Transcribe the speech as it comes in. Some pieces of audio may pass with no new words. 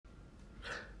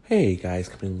Hey guys,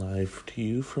 coming live to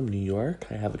you from New York.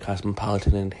 I have the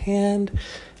Cosmopolitan in hand,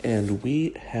 and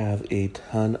we have a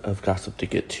ton of gossip to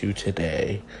get to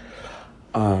today.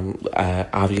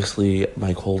 Obviously,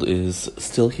 my cold is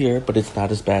still here, but it's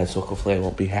not as bad, so hopefully I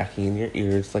won't be hacking in your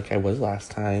ears like I was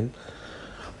last time.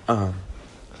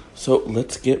 So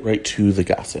let's get right to the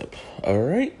gossip.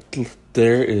 Alright,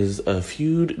 there is a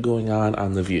feud going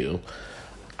on The View.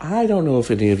 I don't know if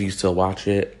any of you still watch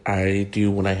it. I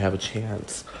do when I have a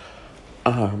chance.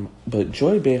 But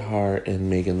Joy Behar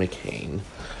and Meghan McCain,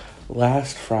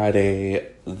 last Friday,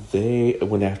 they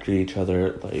went after each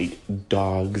other like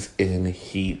dogs in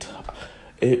heat.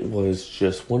 It was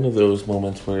just one of those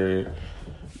moments where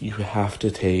you have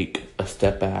to take a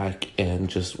step back and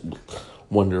just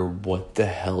wonder what the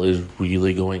hell is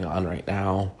really going on right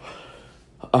now.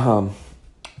 Let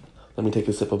me take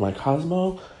a sip of my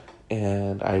Cosmo,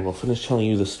 and I will finish telling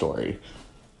you the story.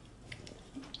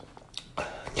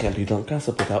 Can't be drunk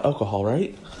gossip without alcohol,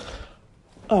 right?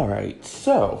 Alright,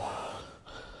 so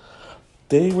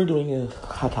they were doing a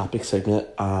Hot Topic segment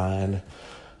on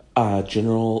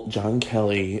General John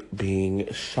Kelly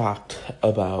being shocked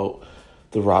about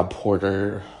the Rob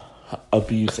Porter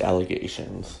abuse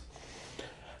allegations.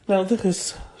 Now,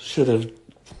 this should have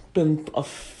been a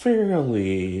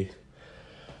fairly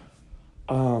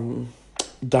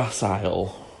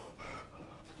docile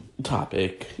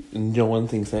topic. No one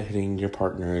thinks that hitting your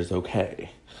partner is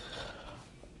okay.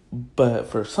 But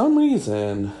for some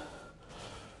reason,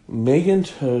 Meghan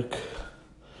took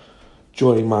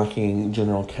Joy mocking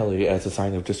General Kelly as a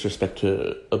sign of disrespect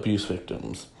to abuse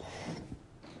victims.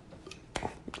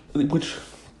 Which,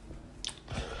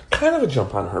 kind of a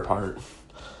jump on her part.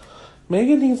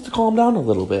 Meghan needs to calm down a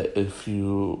little bit, if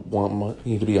you want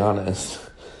me to be honest.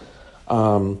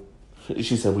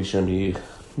 She said we shouldn't be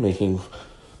making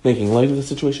light of the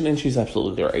situation, and she's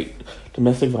absolutely right.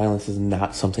 Domestic violence is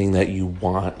not something that you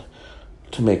want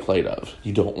to make light of.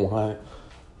 You don't want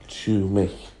to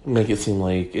make it seem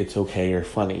like it's okay or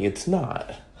funny. It's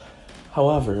not.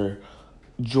 However,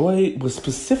 Joy was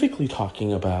specifically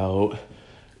talking about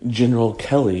General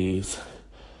Kelly's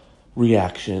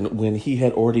reaction when he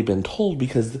had already been told,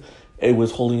 because it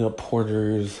was holding up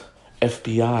Porter's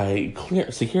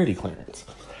FBI security clearance.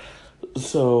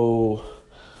 So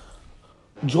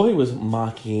Joy was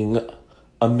mocking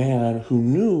a man who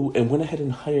knew and went ahead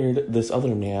and hired this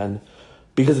other man,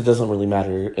 because it doesn't really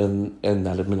matter in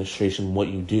that administration what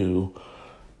you do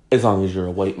as long as you're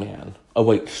a white man, a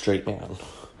white straight man.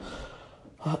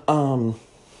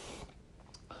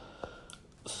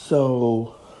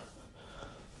 So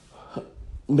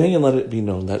Meghan let it be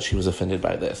known that she was offended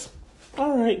by this.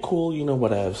 All right, cool,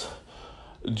 whatevs.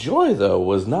 Joy, though,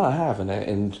 was not having it,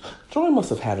 and Joy must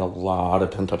have had a lot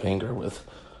of pent-up anger with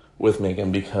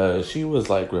Meghan, because she was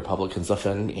like, Republicans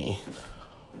offend me.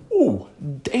 Ooh,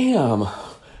 damn.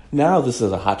 Now this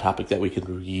is a hot topic that we could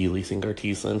really sink our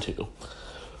teeth into.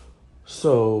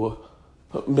 So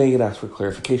Meghan asked for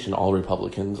clarification. All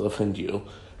Republicans offend you?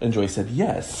 And Joy said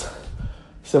yes.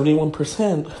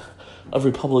 71% of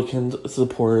Republicans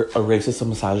support a racist, a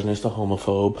misogynist, a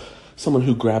homophobe, someone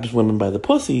who grabs women by the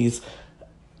pussies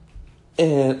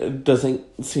and doesn't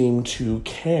seem to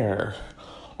care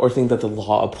or think that the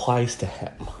law applies to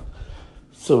him.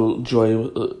 So Joy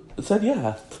said,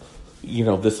 yeah,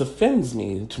 this offends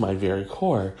me to my very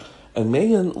core. And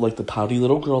Meghan, like the pouty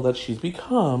little girl that she's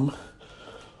become,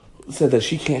 said that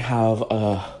she can't have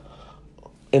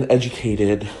an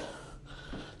educated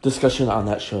discussion on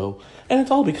that show. And it's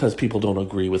all because people don't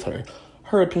agree with her.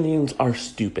 Her opinions are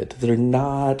stupid. They're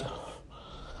not...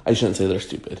 I shouldn't say they're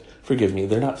stupid. Forgive me.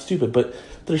 They're not stupid, but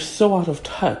they're so out of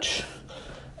touch.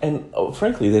 And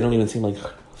frankly, they don't even seem like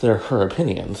they're her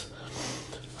opinions.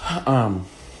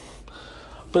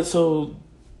 But so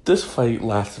this fight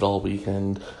lasted all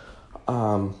weekend.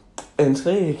 And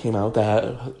today it came out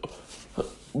that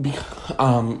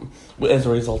as a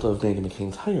result of Meghan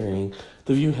McCain's hiring,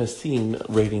 The View has seen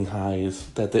rating highs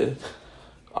that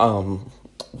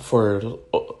for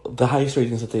the highest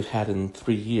ratings that they've had in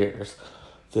 3 years.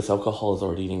 This alcohol is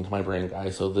already eating to my brain,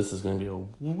 guys, so this is going to be a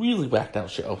really whacked out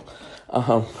show.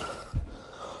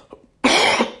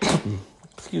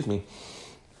 Excuse me.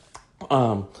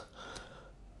 And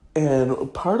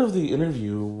part of the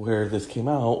interview where this came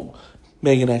out,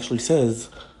 Meghan actually says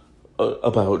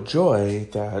about Joy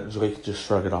that Joy can just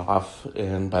shrug it off,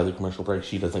 and by the commercial break,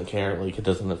 she doesn't care, like it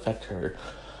doesn't affect her.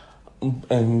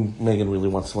 And Meghan really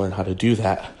wants to learn how to do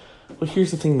that. But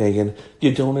here's the thing, Meghan,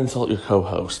 you don't insult your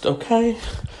co-host, okay?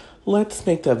 Let's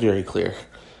make that very clear.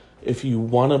 If you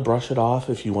want to brush it off,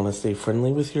 if you want to stay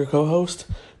friendly with your co-host,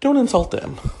 don't insult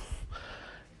them.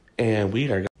 And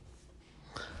we are...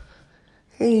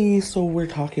 Hey, so we're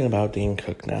talking about Dane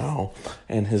Cook now,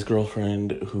 and his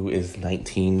girlfriend, who is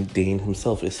 19. Dane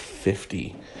himself is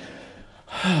 50.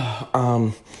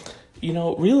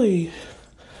 Really,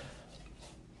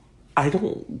 I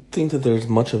don't think that there's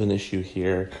much of an issue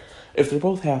here. If they're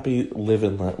both happy, live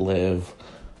and let live.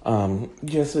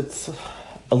 Yes, it's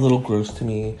a little gross to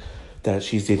me that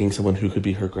she's dating someone who could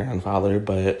be her grandfather,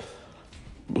 but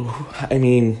I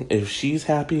mean, if she's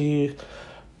happy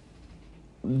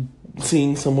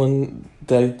seeing someone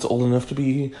that's old enough to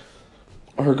be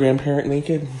her grandparent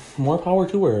naked, more power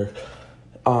to her.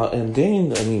 And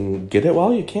Dane, I mean, get it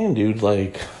while you can, dude.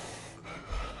 Like,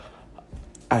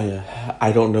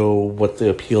 I don't know what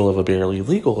the appeal of a barely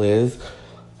legal is.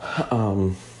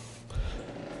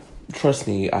 Trust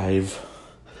me, I've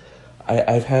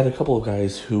had a couple of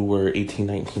guys who were 18,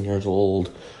 19 years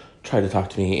old try to talk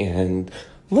to me, and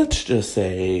let's just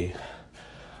say,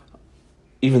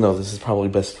 even though this is probably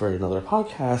best for another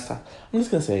podcast, I'm just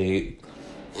gonna say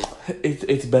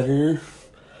it's better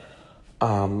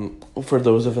for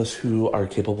those of us who are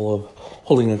capable of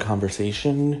holding a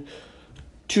conversation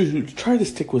to try to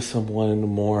stick with someone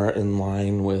more in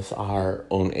line with our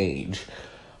own age.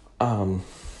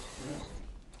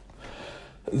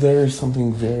 There's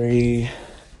something very,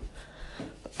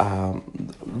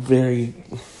 very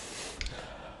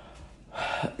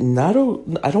not. I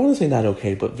don't want to say not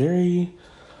okay, but very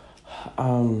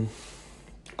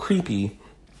creepy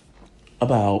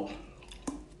about.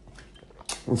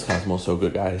 This Cosmo's so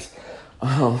good, guys.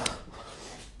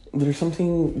 There's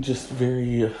something just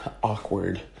very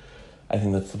awkward, I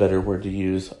think that's the better word to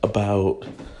use, about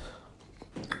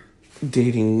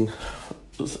dating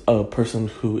a person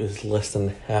who is less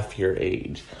than half your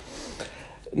age.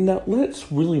 Now,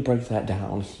 let's really break that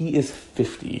down. He is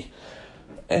 50.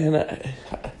 And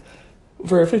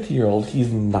for a 50-year-old,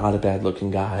 he's not a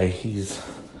bad-looking guy. He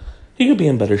could be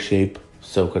in better shape,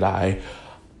 so could I.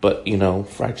 But,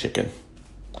 fried chicken.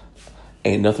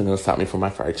 Ain't nothing gonna stop me from my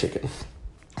fried chicken.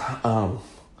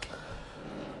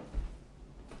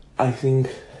 I think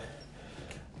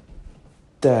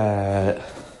that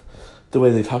the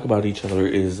way they talk about each other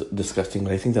is disgusting,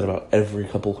 but I think that about every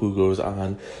couple who goes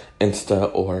on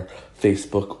Insta or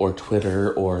Facebook or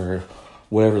Twitter or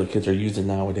whatever the kids are using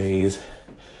nowadays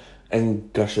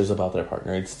and gushes about their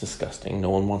partner. It's disgusting. No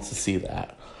one wants to see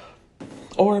that.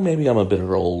 Or maybe I'm a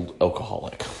bitter old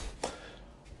alcoholic.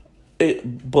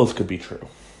 Both could be true.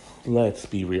 Let's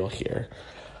be real here.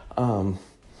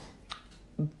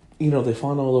 They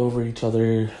fawn all over each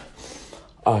other.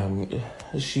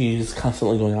 She's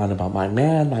constantly going on about my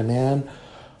man.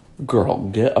 Girl,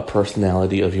 get a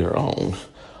personality of your own.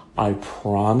 I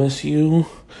promise you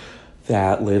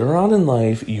that later on in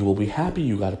life, you will be happy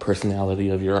you got a personality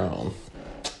of your own.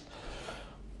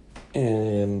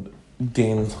 And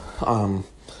Dane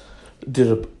did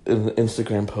an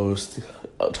Instagram post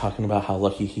talking about how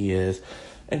lucky he is.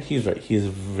 And he's right. He is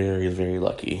very, very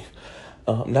lucky.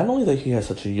 Not only that he has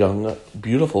such a young,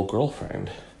 beautiful girlfriend,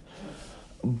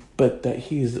 but that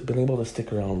he's been able to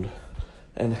stick around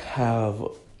and have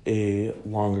a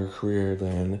longer career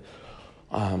than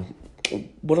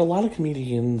what a lot of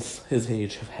comedians his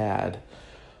age have had.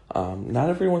 Not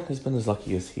everyone has been as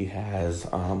lucky as he has.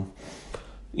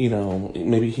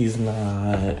 Maybe he's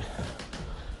not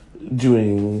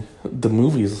doing the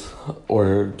movies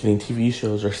or getting TV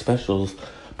shows or specials,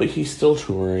 but he's still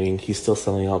touring. He's still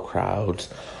selling out crowds.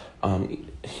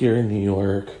 Here in New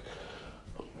York,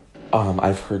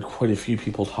 I've heard quite a few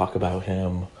people talk about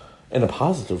him in a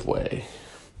positive way,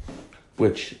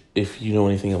 which, if you know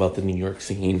anything about the New York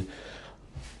scene,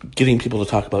 getting people to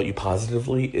talk about you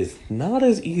positively is not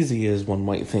as easy as one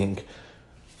might think.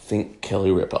 Think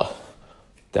Kelly Ripa.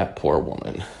 That poor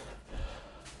woman.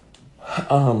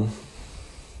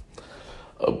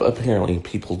 Apparently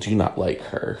people do not like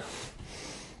her.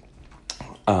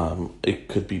 It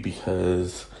could be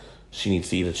because she needs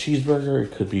to eat a cheeseburger.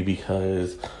 It could be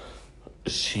because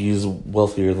she's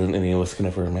wealthier than any of us can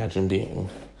ever imagine being.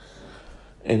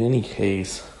 In any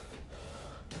case,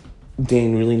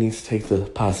 Dane really needs to take the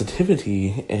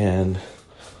positivity and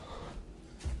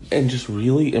just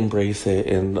really embrace it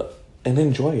and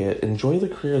enjoy it. Enjoy the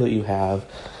career that you have.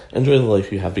 Enjoy the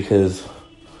life you have, because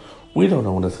we don't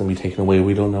know when it's going to be taken away.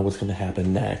 We don't know what's going to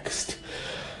happen next.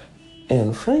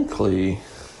 And frankly,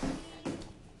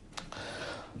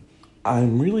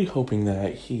 I'm really hoping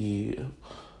that he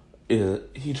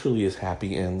truly is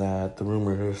happy, and that the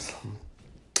rumors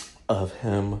of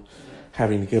him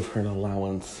having to give her an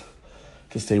allowance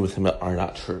to stay with him are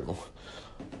not true.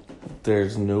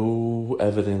 There's no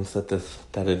evidence that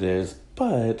it is,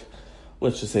 but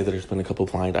let's just say there's been a couple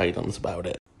blind items about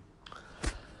it.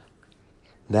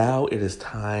 now it is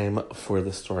time for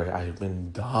the story I've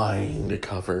been dying to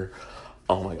cover.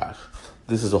 Oh my gosh.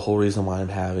 This is the whole reason why I'm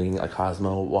having a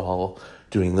Cosmo while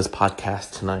doing this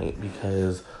podcast tonight,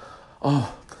 because,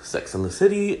 Sex and the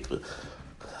City,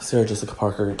 Sarah Jessica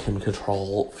Parker, Kim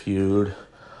Cattrall feud.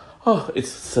 It's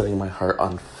setting my heart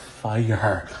on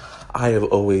fire. I have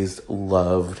always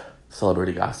loved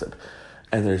celebrity gossip,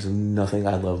 and there's nothing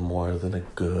I love more than a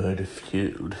good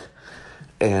feud.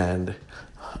 And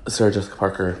Sarah Jessica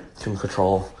Parker, Kim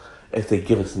Cattrall, if they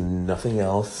give us nothing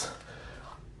else,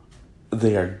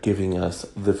 they are giving us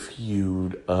the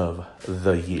feud of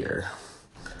the year.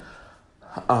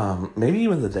 Maybe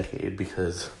even the decade,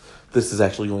 because this is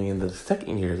actually going into the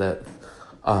second year that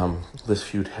this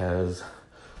feud has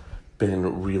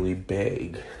been really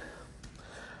big.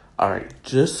 Alright,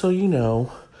 just so you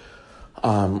know,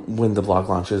 when the vlog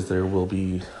launches, there will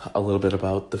be a little bit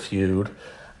about the feud,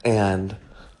 and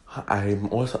I'm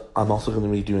also going to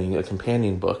be doing a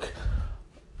companion book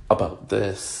about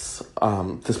this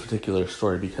particular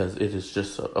story, because it is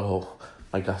just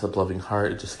my gossip loving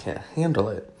heart, it just can't handle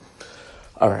it.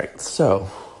 Alright, so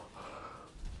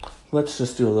let's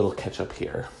just do a little catch up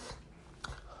here.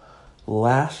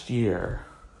 Last year,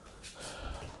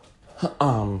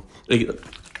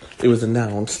 it was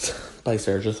announced by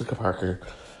Sarah Jessica Parker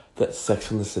that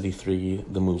Sex and the City 3,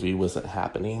 the movie, wasn't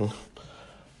happening.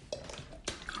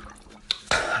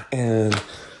 And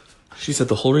she said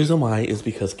the whole reason why is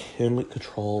because Kim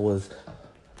Cattrall was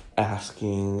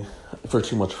asking for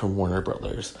too much from Warner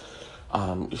Brothers.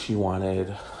 She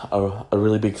wanted a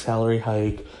really big salary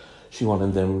hike. She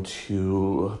wanted them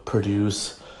to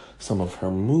produce some of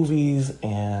her movies,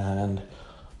 and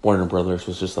Warner Brothers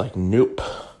was just like, nope,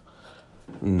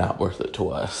 not worth it to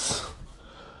us.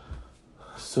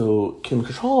 So Kim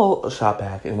Cattrall shot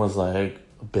back and was like,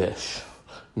 bish,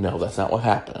 no, that's not what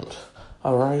happened.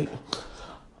 Alright?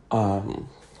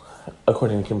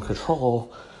 According to Kim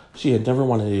Cattrall, she had never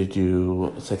wanted to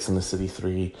do Sex and the City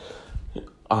 3.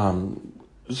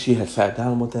 She had sat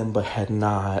down with them, but had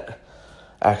not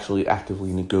actually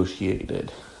actively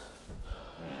negotiated.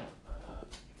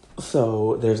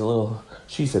 So there's a little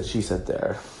she said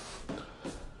there.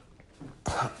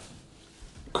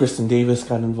 Kristen Davis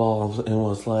got involved and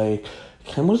was like,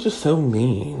 Kim was just so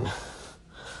mean.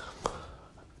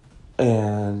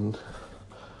 And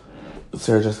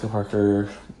Sarah Jessica Parker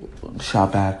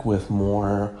shot back with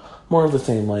more of the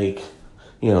same, like,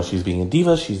 she's being a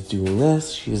diva, she's doing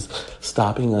this, she's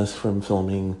stopping us from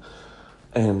filming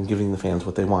and giving the fans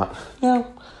what they want.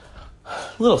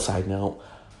 Little side note,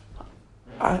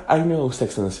 I know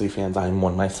Sex and the City fans, I'm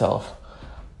one myself.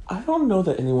 I don't know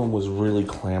that anyone was really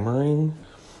clamoring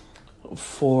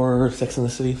for Sex and the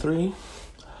City 3.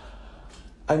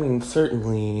 I mean,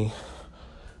 certainly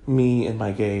me and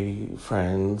my gay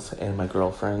friends and my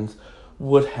girlfriends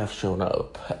would have shown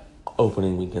up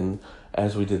opening weekend,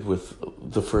 as we did with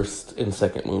the first and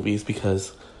second movies,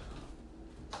 because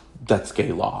that's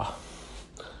gay law.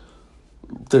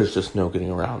 There's just no getting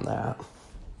around that.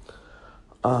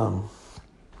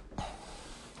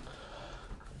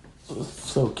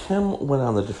 So Kim went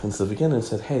on the defensive again and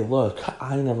said, hey, look,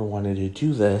 I never wanted to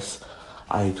do this.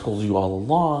 I told you all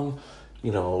along,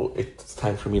 it's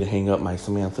time for me to hang up my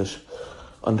Samantha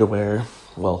underwear.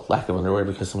 Well, lack of underwear,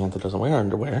 because Samantha doesn't wear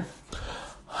underwear.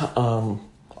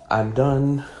 I'm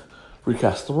done.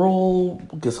 Recast the role.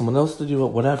 Get someone else to do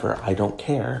it. Whatever. I don't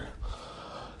care.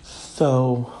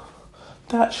 So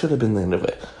that should have been the end of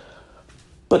it.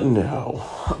 But no.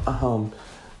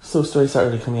 So stories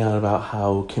started coming out about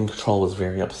how Kim Cattrall was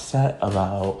very upset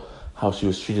about how she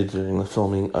was treated during the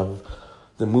filming of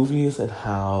the movies, and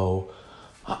how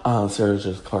Sarah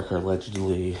Jessica Parker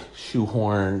allegedly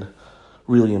shoehorned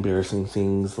really embarrassing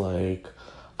things like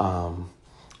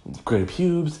gray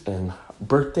pubes and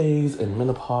birthdays and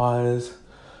menopause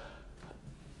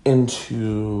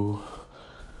into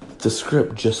the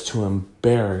script just to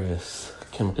embarrass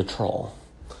Kim Cattrall.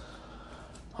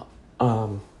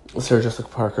 Sarah Jessica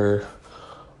Parker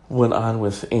went on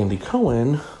with Andy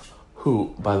Cohen,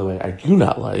 who, by the way, I do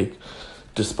not like,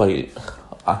 despite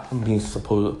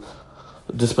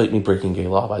me breaking gay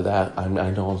law by that. I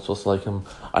know I'm supposed to like him.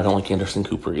 I don't like Anderson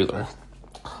Cooper either.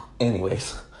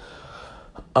 Anyways,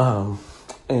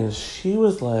 and she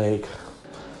was like,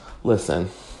 listen,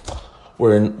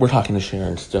 we're talking to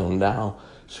Sharon Stone now.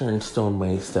 Sharon Stone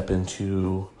may step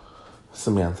into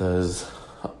Samantha's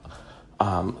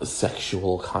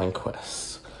sexual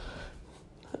conquest.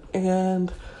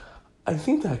 And I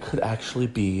think that could actually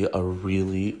be a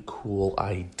really cool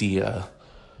idea.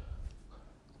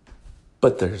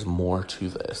 But there's more to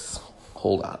this.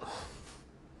 Hold on.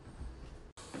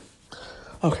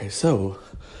 Okay, so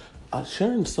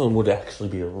Sharon Stone would actually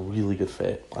be a really good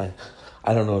fit.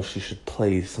 I don't know if she should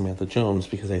play Samantha Jones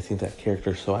because I think that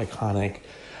character is so iconic,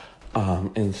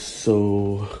 and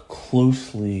so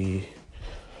closely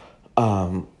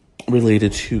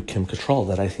related to Kim Cattrall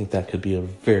that I think that could be a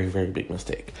very, very big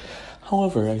mistake.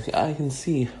 However, I can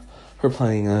see her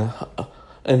playing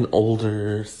an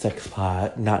older sex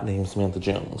pot not named Samantha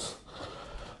Jones.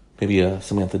 Maybe a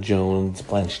Samantha Jones,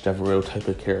 Blanche Devereaux type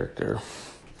of character.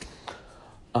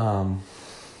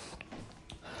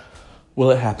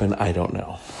 Will it happen? I don't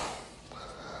know.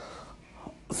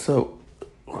 So,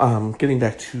 getting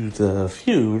back to the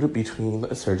feud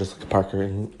between Sarah Jessica Parker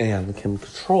and Kim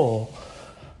Cattrall,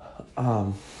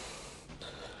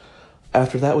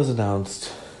 after that was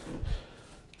announced,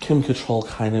 Kim Cattrall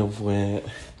kind of went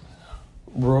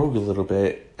rogue a little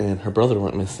bit, and her brother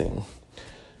went missing.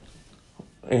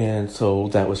 And so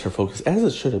that was her focus, as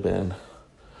it should have been.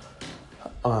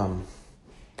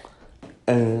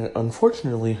 And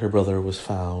unfortunately, her brother was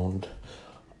found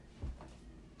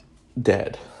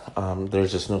dead.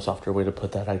 There's just no softer way to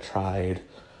put that. I tried.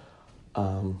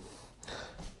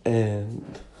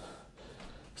 And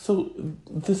so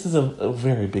this is a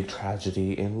very big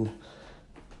tragedy, and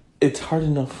it's hard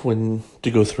enough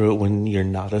to go through it when you're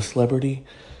not a celebrity,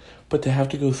 but to have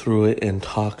to go through it and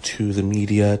talk to the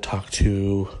media, talk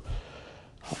to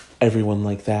everyone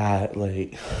like that,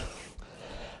 like,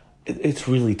 it's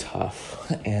really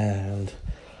tough. And,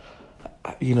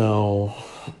 you know,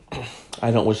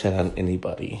 I don't wish that on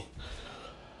anybody.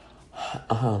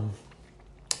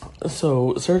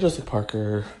 So Sarah Jessica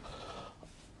Parker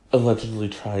allegedly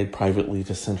tried privately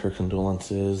to send her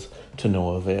condolences to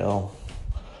no avail.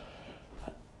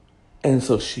 And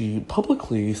so she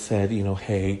publicly said,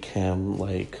 hey, Kim,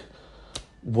 like,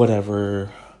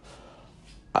 whatever,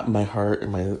 my heart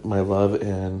and my love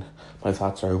and my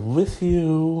thoughts are with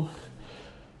you.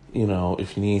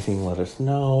 If you need anything, let us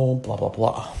know, blah, blah,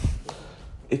 blah.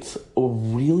 It's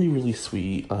really, really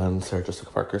sweet on Sarah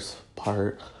Jessica Parker's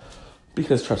part,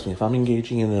 because trust me, if I'm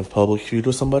engaging in a public feud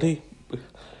with somebody,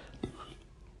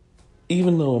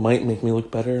 even though it might make me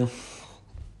look better,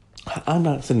 I'm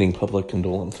not sending public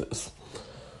condolences.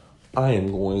 I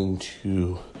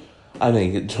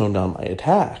may get toned down my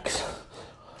attacks,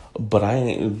 but I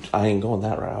ain't going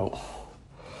that route.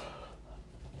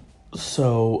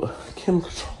 So Kim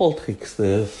Cattrall takes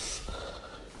this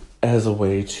as a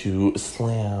way to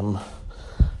slam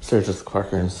Sarah Jessica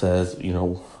Parker and says,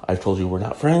 I've told you we're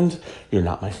not friends. You're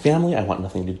not my family. I want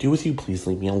nothing to do with you. Please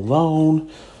leave me alone.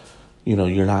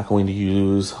 You're not going to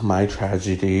use my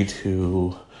tragedy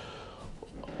to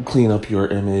clean up your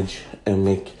image and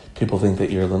make people think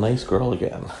that you're the nice girl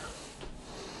again.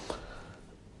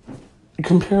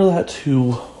 Compare that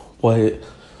to what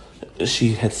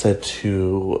she had said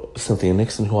to Cynthia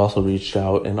Nixon, who also reached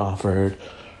out and offered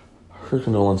her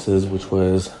condolences, which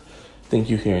was, thank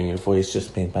you, hearing your voice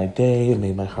just made my day, it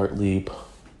made my heart leap.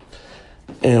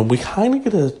 And we kind of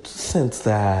get a sense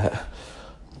that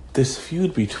this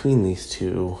feud between these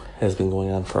two has been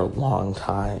going on for a long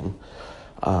time.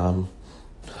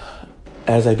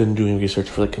 As I've been doing research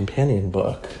for the companion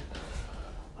book,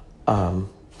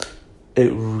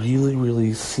 it really,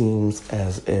 really seems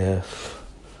as if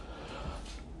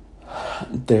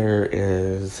there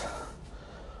is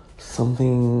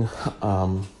something,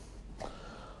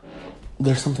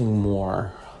 there's something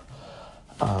more.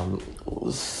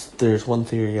 There's one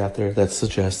theory out there that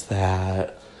suggests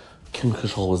that Kim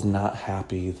Cattrall was not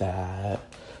happy that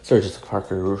Sarah Jessica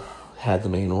Parker had the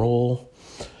main role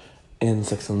in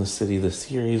Sex and the City, the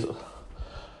series,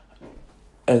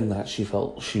 and that she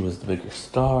felt she was the bigger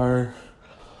star.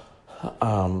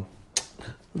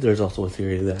 There's also a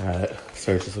theory that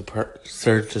Sarah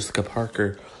Jessica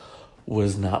Parker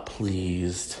was not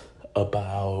pleased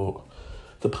about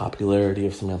the popularity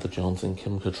of Samantha Jones and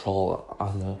Kim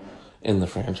Cattrall in the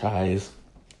franchise.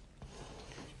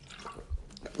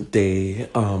 The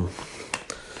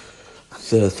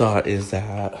thought is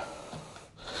that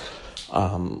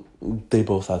they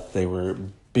both thought they were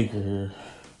bigger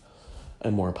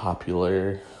and more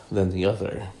popular than the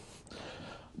other.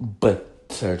 But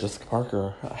Sarah Jessica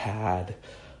Parker had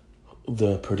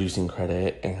the producing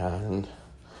credit and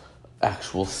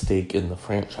actual stake in the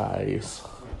franchise,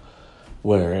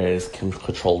 whereas Kim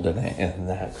Cattrall didn't, and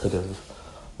that could have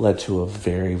led to a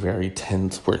very, very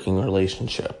tense working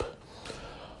relationship.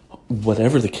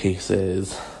 Whatever the case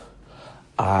is,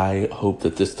 I hope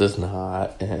that this does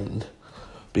not end,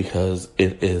 because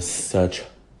it is such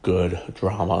good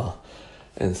drama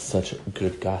and such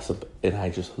good gossip, and I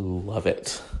just love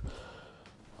it.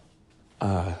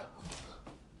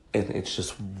 And it's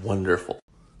just wonderful.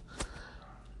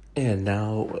 And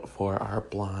now for our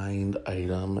blind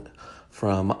item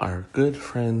from our good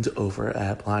friends over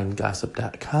at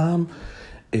blindgossip.com.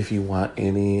 If you want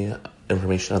any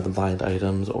information on the blind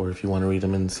items, or if you want to read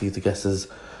them and see the guesses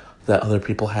that other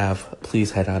people have,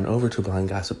 please head on over to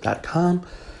blindgossip.com.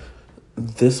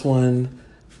 This one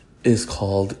is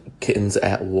called Kittens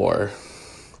at War.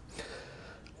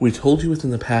 We told you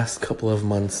within the past couple of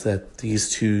months that these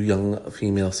two young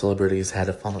female celebrities had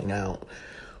a falling out.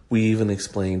 We even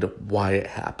explained why it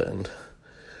happened.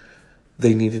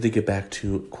 They needed to get back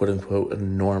to quote-unquote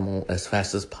normal as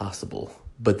fast as possible,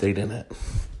 but they didn't.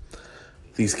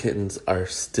 These kittens are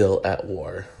still at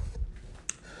war.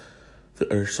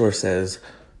 Our source says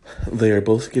they are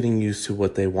both getting used to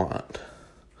what they want.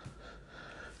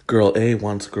 Girl A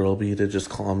wants Girl B to just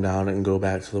calm down and go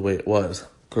back to the way it was.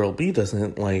 Girl B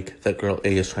doesn't like that Girl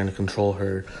A is trying to control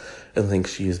her and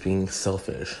thinks she is being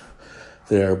selfish.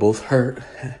 They are both hurt,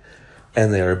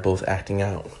 and they are both acting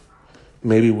out.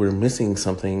 Maybe we're missing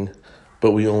something,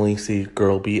 but we only see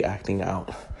Girl B acting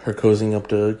out. Her cozying up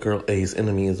to Girl A's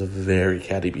enemy is a very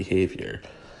catty behavior,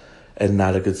 and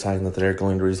not a good sign that they're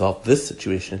going to resolve this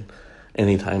situation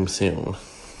anytime soon.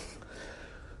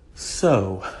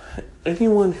 So,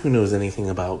 anyone who knows anything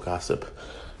about gossip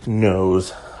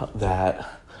knows that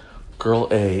Girl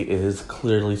A is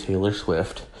clearly Taylor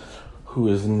Swift, who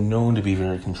is known to be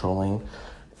very controlling,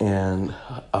 and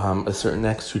a certain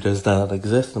ex who does not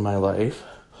exist in my life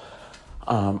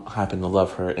happened to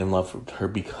love her and loved her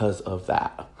because of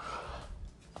that.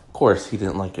 Of course, he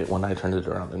didn't like it when I turned it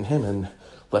around on him and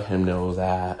let him know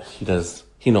that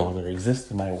he no longer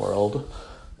exists in my world,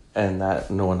 and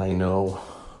that no one I know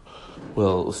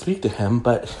will speak to him,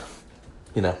 but,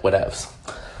 whatevs.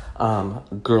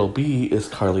 Girl B is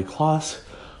Karlie Kloss,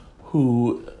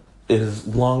 who is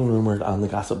long rumored on the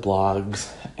gossip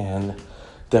blogs and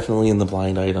definitely in the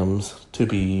blind items to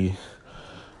be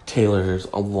Taylor's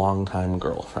longtime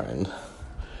girlfriend.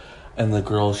 And the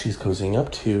girl she's cozying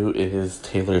up to is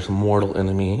Taylor's mortal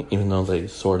enemy, even though they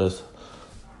sort of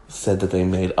said that they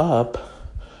made up,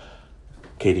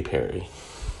 Katy Perry.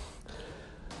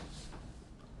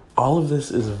 All of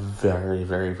this is very,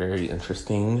 very, very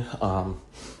interesting.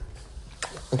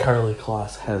 Karlie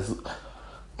Kloss has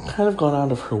kind of gone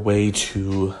out of her way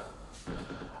to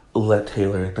let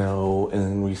Taylor know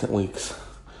in recent weeks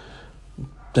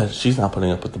that she's not putting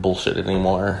up with the bullshit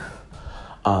anymore.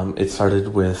 It started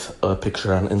with a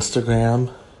picture on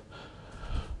Instagram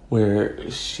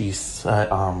where she said,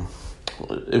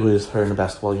 it was her in a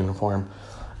basketball uniform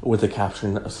with the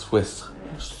caption, "Swish,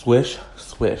 swish,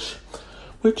 swish,"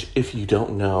 which, if you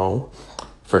don't know,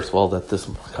 first of all, that this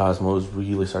Cosmo is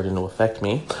really starting to affect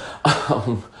me.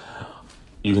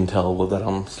 You can tell that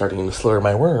I'm starting to slur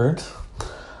my words.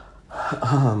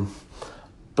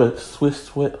 But swish,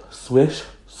 swish, swish,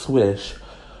 swish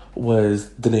was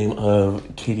the name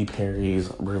of Katy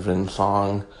Perry's revenge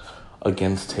song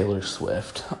against Taylor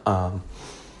Swift.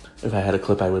 If I had a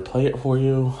clip, I would play it for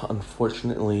you.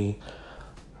 Unfortunately,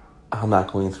 I'm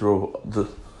not going through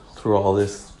all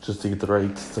this just to get the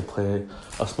rights to play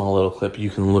a small little clip. You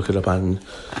can look it up on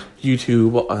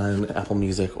YouTube, on Apple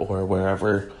Music, or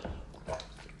wherever.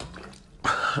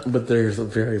 But there's a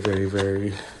very, very,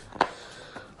 very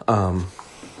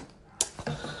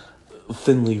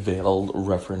thinly veiled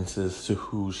references to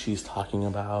who she's talking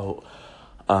about.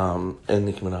 And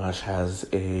Nicki Minaj has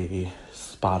a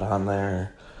spot on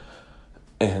there.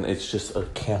 And it's just a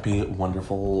campy,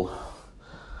 wonderful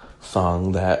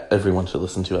song that everyone should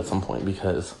listen to at some point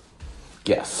because,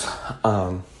 yes.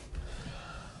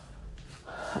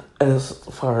 As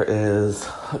far as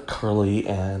Karlie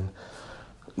and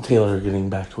Taylor getting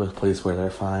back to a place where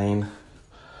they're fine,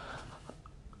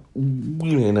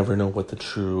 we may never know what the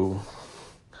true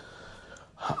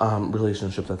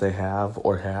relationship that they have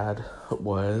or had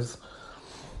was.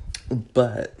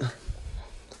 But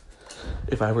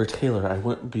if I were Taylor, I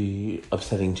wouldn't be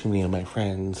upsetting too many of my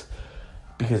friends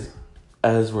because,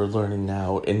 as we're learning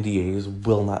now, NDAs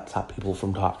will not stop people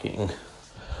from talking.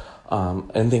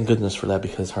 And thank goodness for that,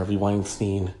 because Harvey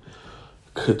Weinstein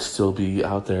could still be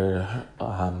out there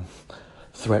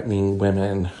threatening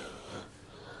women.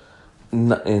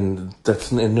 And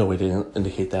that's in no way to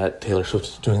indicate that Taylor Swift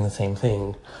is doing the same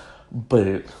thing. But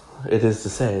it is to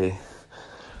say,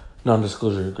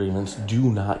 non-disclosure agreements do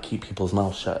not keep people's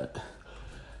mouths shut.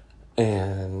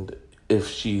 And if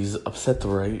she's upset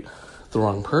the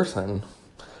wrong person,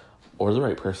 or the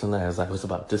right person, as I was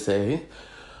about to say,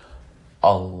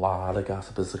 a lot of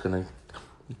gossip is going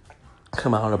to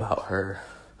come out about her.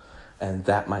 And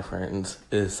that, my friends,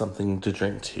 is something to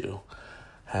drink to.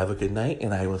 Have a good night,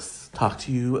 and I will talk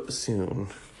to you soon.